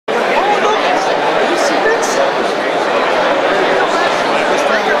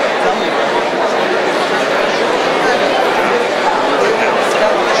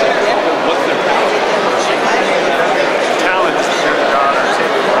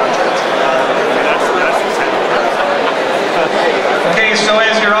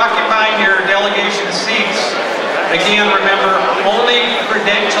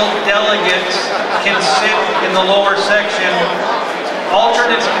in the lower section,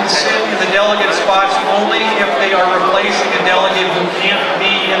 alternates can sit in the delegate spots only if they are replacing a delegate who can't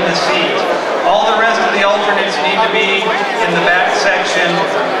be in the seat. All the rest of the alternates need to be in the back section.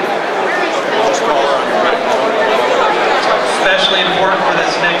 Especially important for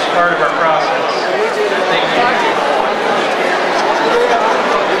this next part of our process. Thank you.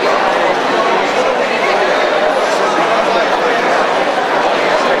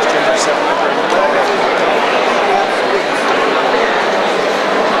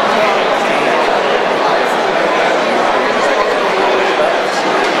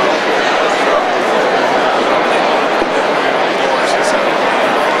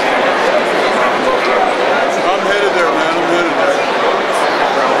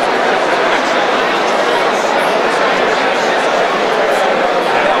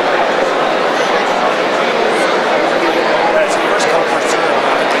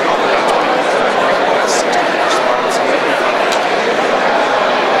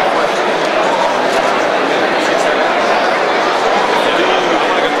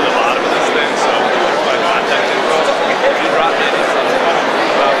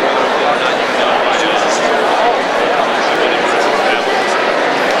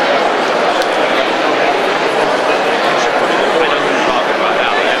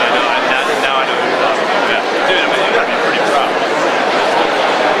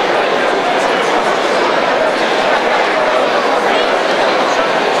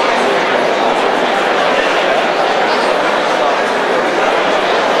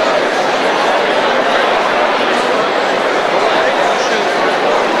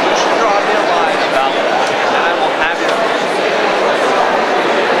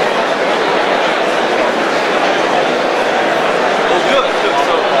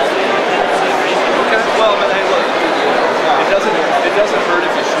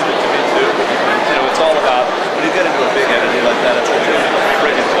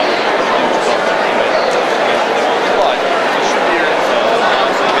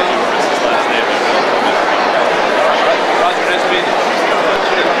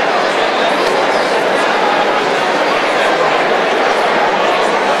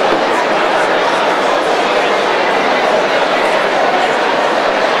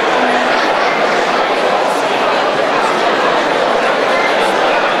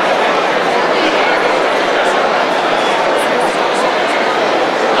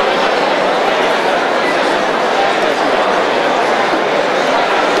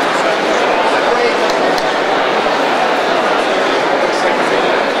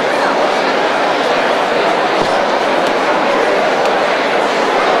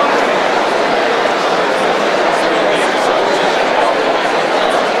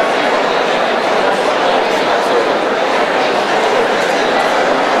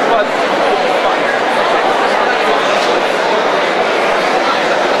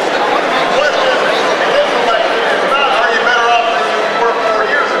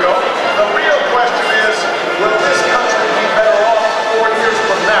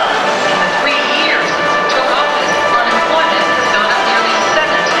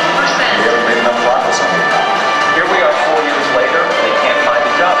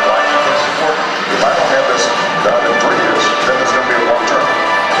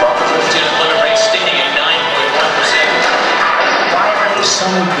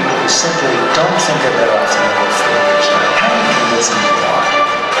 simply don't think they're better off than they were 4 years ago. How do you convince them you are?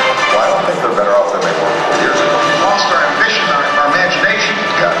 Well, I don't think they're better off than they were 4 years ago. We've lost our ambition, our imagination.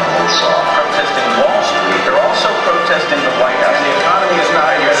 We've gotten a little soft. Protesting Wall Street, they're also protesting the White House. And the economy is not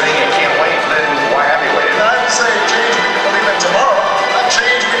anything you can't wait, then why have you waited? I'd say change we can believe in tomorrow, not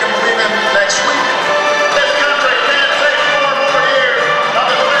change we can believe in next week. This country can't take 4 more years of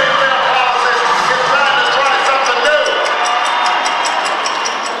the same kind of policies. It's time to try something new.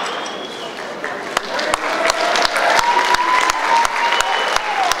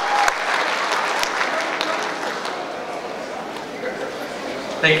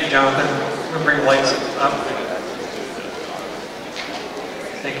 Thank you, Jonathan. We'll bring lights up.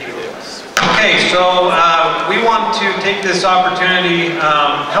 Thank you. Okay, so we want to take this opportunity.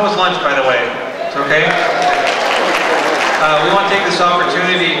 How was lunch, by the way? It's okay? We want to take this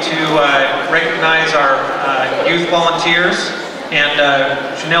opportunity to recognize our youth volunteers. And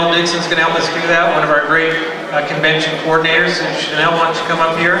Chanel Dixon's going to help us do that, one of our great convention coordinators. And Chanel, why don't you come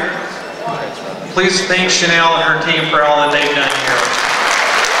up here? Please thank Chanel and her team for all that they've done here.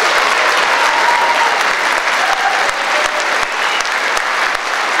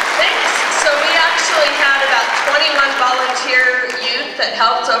 Volunteer youth that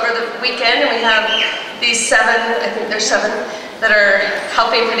helped over the weekend, and we have these 7, I think there's 7 that are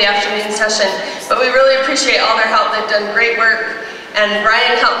helping for the afternoon session. But we really appreciate all their help. They've done great work, and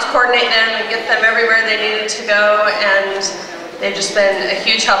Brian helped coordinate them and get them everywhere they needed to go, and they've just been a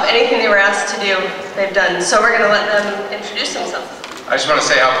huge help. Anything they were asked to do, they've done. So we're going to let them introduce themselves. I just want to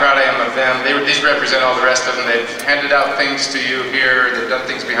say how proud I am of them. These represent all the rest of them. They've handed out things to you here. They've done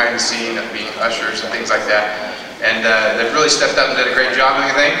things behind the scene, being ushers and things like that. And they've really stepped up and did a great job, don't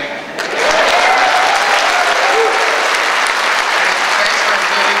you think? Thanks for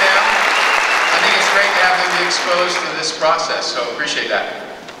including them. I think it's great to have them be exposed to this process, so appreciate that.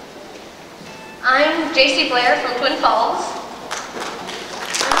 I'm JC Blair from Twin Falls.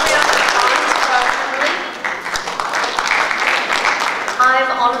 I'm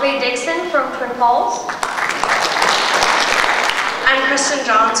Honoré Dixon from Twin Falls. I'm Kristen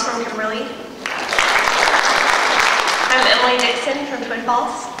Johns from Kimberly. I'm Emily Dixon from Twin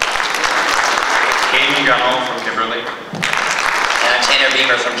Falls. Caden Gunnell from Kimberly. And I'm Tanner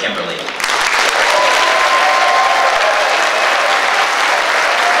Beamer from Kimberly.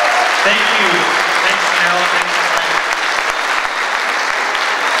 Thank you. Thanks, Janelle. Thanks, Brian.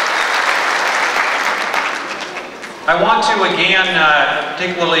 I want to again,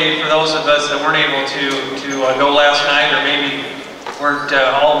 particularly for those of us that weren't able to go last night, or maybe weren't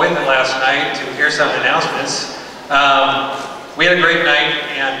all with it last night, to hear some announcements. We had a great night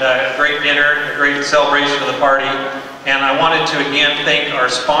and a great dinner, a great celebration of the party. And I wanted to again thank our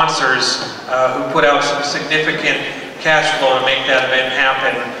sponsors who put out some significant cash flow to make that event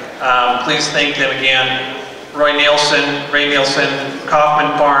happen. Please thank them again. Ray Nielsen,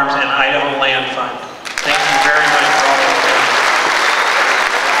 Kaufman Farms, and Idaho Land Fund. Thank you very much for all those things.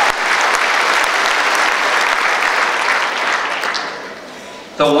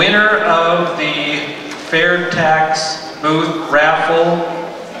 The winner of the fair tax booth raffle,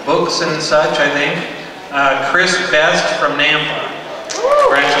 books and such, I think, Chris Best from Nampa.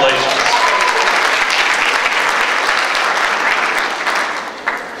 Congratulations.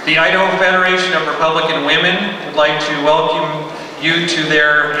 The Idaho Federation of Republican Women would like to welcome you to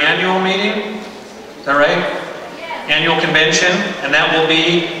their annual meeting. Is that right? Annual convention, and that will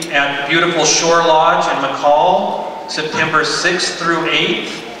be at beautiful Shore Lodge in McCall, September 6th through 8th.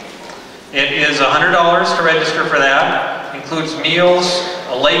 It is $100 to register for that. Includes meals,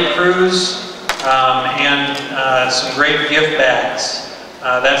 a lake cruise, and some great gift bags.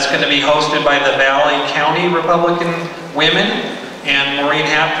 That's going to be hosted by the Valley County Republican Women, and Maureen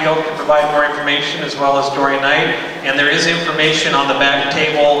Hatfield can provide more information, as well as Dorian Knight. And there is information on the back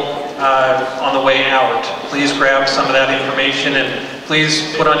table on the way out. Please grab some of that information, and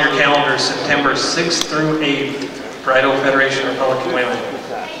please put on your calendar September 6th through 8th for Idaho Federation of Republican Women.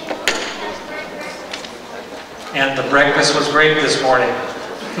 And the breakfast was great this morning.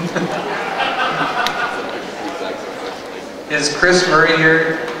 Is Chris Murray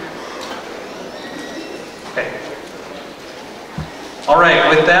here? Okay. All right,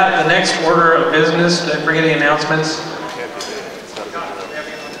 with that, the next order of business, did I forget any announcements?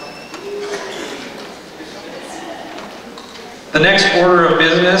 The next order of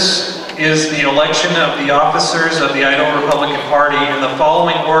business is the election of the officers of the Idaho Republican Party in the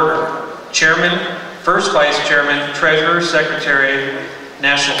following order: Chairman, First Vice Chairman, Treasurer, Secretary,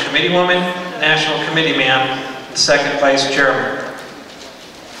 National Committee Woman, National Committee Man, and Second Vice Chairman.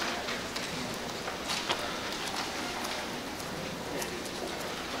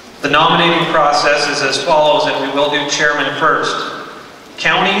 The nominating process is as follows, and we will do Chairman first.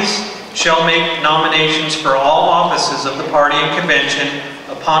 Counties shall make nominations for all offices of the party and convention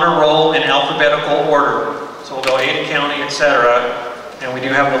upon a roll in alphabetical order. So we'll go Ada County, etc., and we do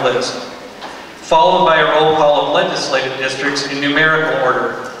have the list. Followed by a roll call of legislative districts in numerical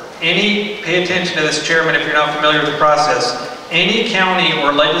order. Pay attention to this, Chairman, if you're not familiar with the process. Any county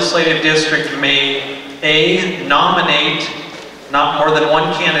or legislative district may A, nominate not more than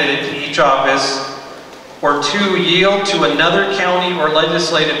one candidate to each office, or 2, yield to another county or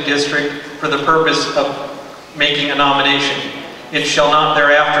legislative district for the purpose of making a nomination. It shall not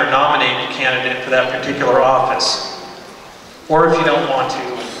thereafter nominate a candidate for that particular office. Or if you don't want to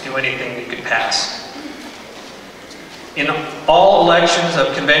do anything, you could pass. In all elections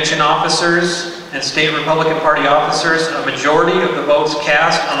of convention officers and state Republican Party officers, a majority of the votes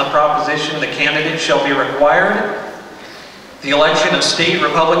cast on the proposition the candidate shall be required. The election of state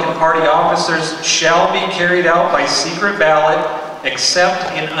Republican Party officers shall be carried out by secret ballot,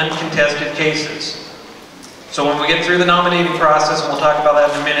 except in uncontested cases. So when we get through the nominating process, and we'll talk about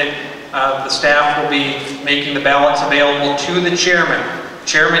that in a minute, the staff will be making the ballots available to the chairman.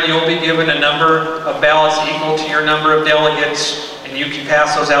 Chairman, you'll be given a number of ballots equal to your number of delegates, and you can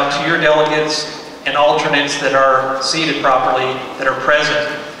pass those out to your delegates and alternates that are seated properly, that are present.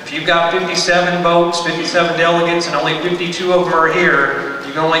 If you've got 57 votes, 57 delegates, and only 52 of them are here,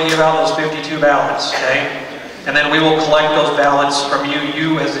 you can only give out those 52 ballots, okay? And then we will collect those ballots from you.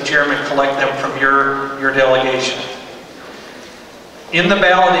 You, as the chairman, collect them from your delegation. In the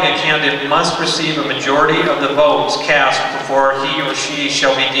balloting, a candidate must receive a majority of the votes cast before he or she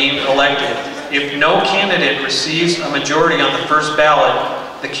shall be deemed elected. If no candidate receives a majority on the first ballot,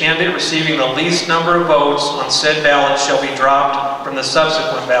 the candidate receiving the least number of votes on said ballot shall be dropped from the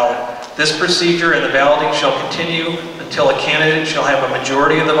subsequent ballot. This procedure in the balloting shall continue until a candidate shall have a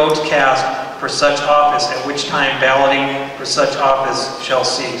majority of the votes cast for such office, at which time balloting for such office shall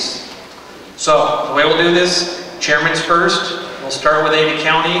cease. So, the way we'll do this, chairman's first. We'll start with Ada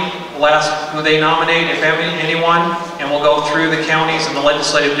County. We'll ask who they nominate, if anyone, and we'll go through the counties and the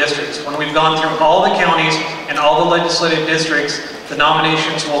legislative districts. When we've gone through all the counties and all the legislative districts, the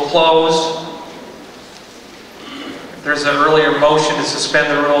nominations will close. If there's an earlier motion to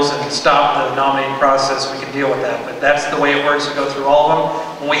suspend the rules and stop the nominating process, we can deal with that. But that's the way it works to go through all of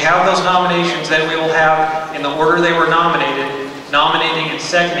them. When we have those nominations, then we will have, in the order they were nominated, nominating and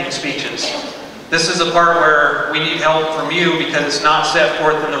seconding speeches. This is the part where we need help from you because it's not set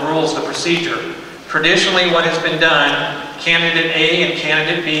forth in the rules of procedure. Traditionally, what has been done, candidate A and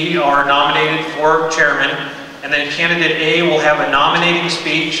candidate B are nominated for chairman, and then candidate A will have a nominating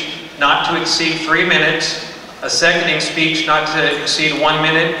speech not to exceed 3 minutes, a seconding speech not to exceed 1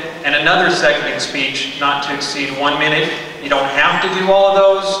 minute, and another seconding speech not to exceed 1 minute. You don't have to do all of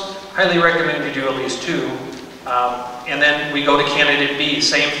those. Highly recommend you do at least 2. And then we go to candidate B,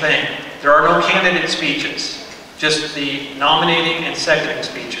 same thing. There are no candidate speeches, just the nominating and seconding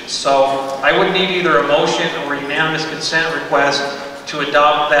speeches. So I would need either a motion or a unanimous consent request to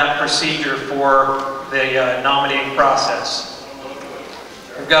adopt that procedure for the nominating process.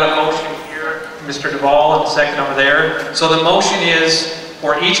 We've got a motion here, Mr. Duvall, and a second over there. So the motion is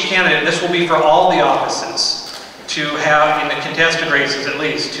for each candidate, this will be for all the offices, to have, in the contested races at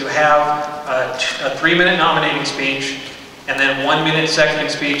least, to have a 3-minute nominating speech, and then 1 minute seconding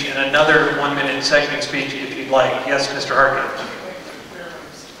speech, and another 1 minute seconding speech if you'd like. Yes, Mr. Harkin. I'd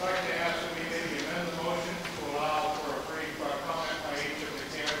like to ask that we maybe amend the motion to allow for a brief comment by each of the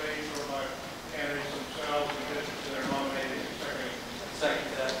candidates or by candidates themselves in addition to their nominating and seconding. Second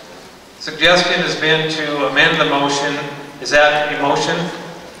that. Suggestion has been to amend the motion. Is that a motion?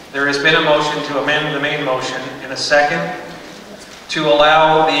 There has been a motion to amend the main motion in a second to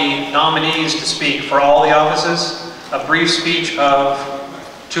allow the nominees to speak for all the offices. A brief speech of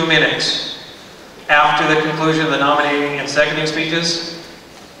 2 minutes after the conclusion of the nominating and seconding speeches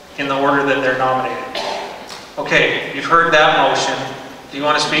in the order that they're nominated. Okay, you've heard that motion. Do you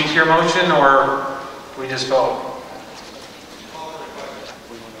want to speak to your motion or we just vote?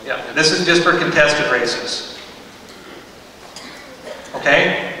 Yeah, this is just for contested races.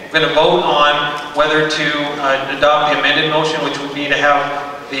 Okay, we're going to vote on whether to adopt the amended motion, which would be to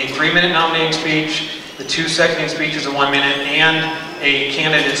have the 3-minute nominating speech, the 2 seconding speeches of 1 minute, and a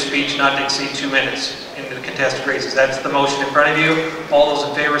candidate speech not to exceed 2 minutes in the contested races. That's the motion in front of you. All those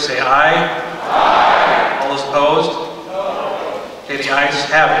in favor say aye. Aye. All those opposed? No. Okay, the ayes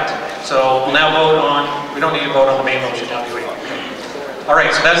have it. So we'll now vote on, we don't need to vote on the main motion now, do we? Okay. All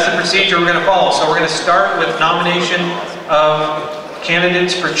right, so that's the procedure we're going to follow. So we're going to start with nomination of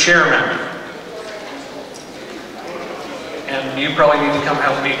candidates for chairman. And you probably need to come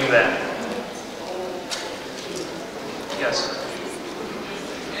help me do that. Yes.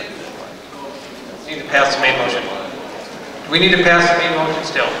 We need to pass the main motion. Do we need to pass the main motion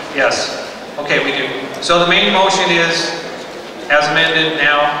still? Yes. Okay, we do. So the main motion is, as amended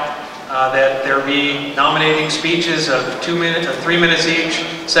now, that there be nominating speeches of 2 minutes or 3 minutes each,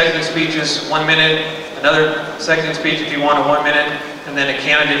 seconding speeches 1 minute, another seconding speech if you want a 1 minute, and then a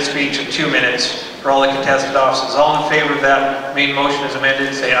candidate speech of 2 minutes for all the contested offices. All in favor of that main motion as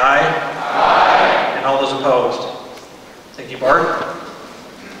amended, say aye. Aye. And all those opposed? Thank you, Bart.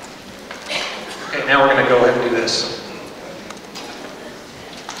 Okay, now we're going to go ahead and do this.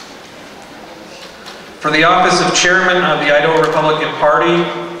 For the office of chairman of the Idaho Republican Party,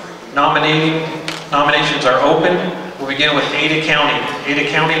 nominations are open. We'll begin with Ada County. Ada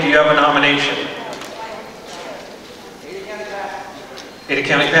County, do you have a nomination? Ada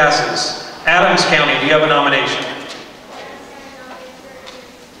County passes. Adams County, do you have a nomination?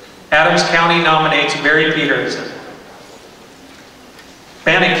 Adams County nominates Barry Peterson.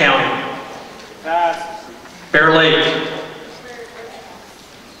 Bannock County. Pass. Bear Lake.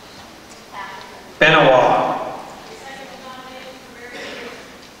 Benawa.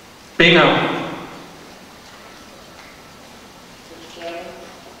 Bingham.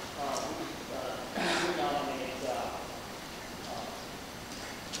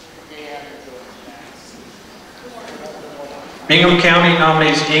 Bingham County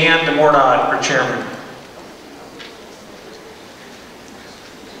nominates Dan DeMordad for chairman.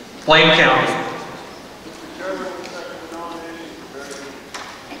 Blaine County.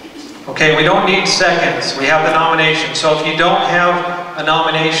 Okay, we don't need seconds. We have the nomination. So if you don't have a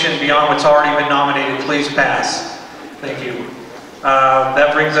nomination beyond what's already been nominated, please pass. Thank you.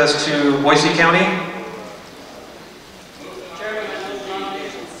 That brings us to Boise County.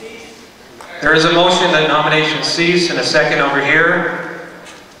 There is a motion that nominations cease and a second over here.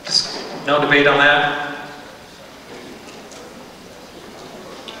 No debate on that.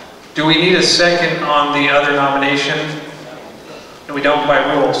 Do we need a second on the other nomination? And we don't by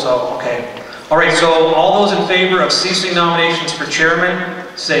rule, so okay. All right, so all those in favor of ceasing nominations for chairman,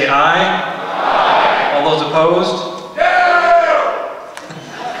 say aye. Aye. All those opposed? No!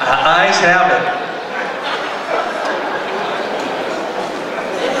 Ayes have it.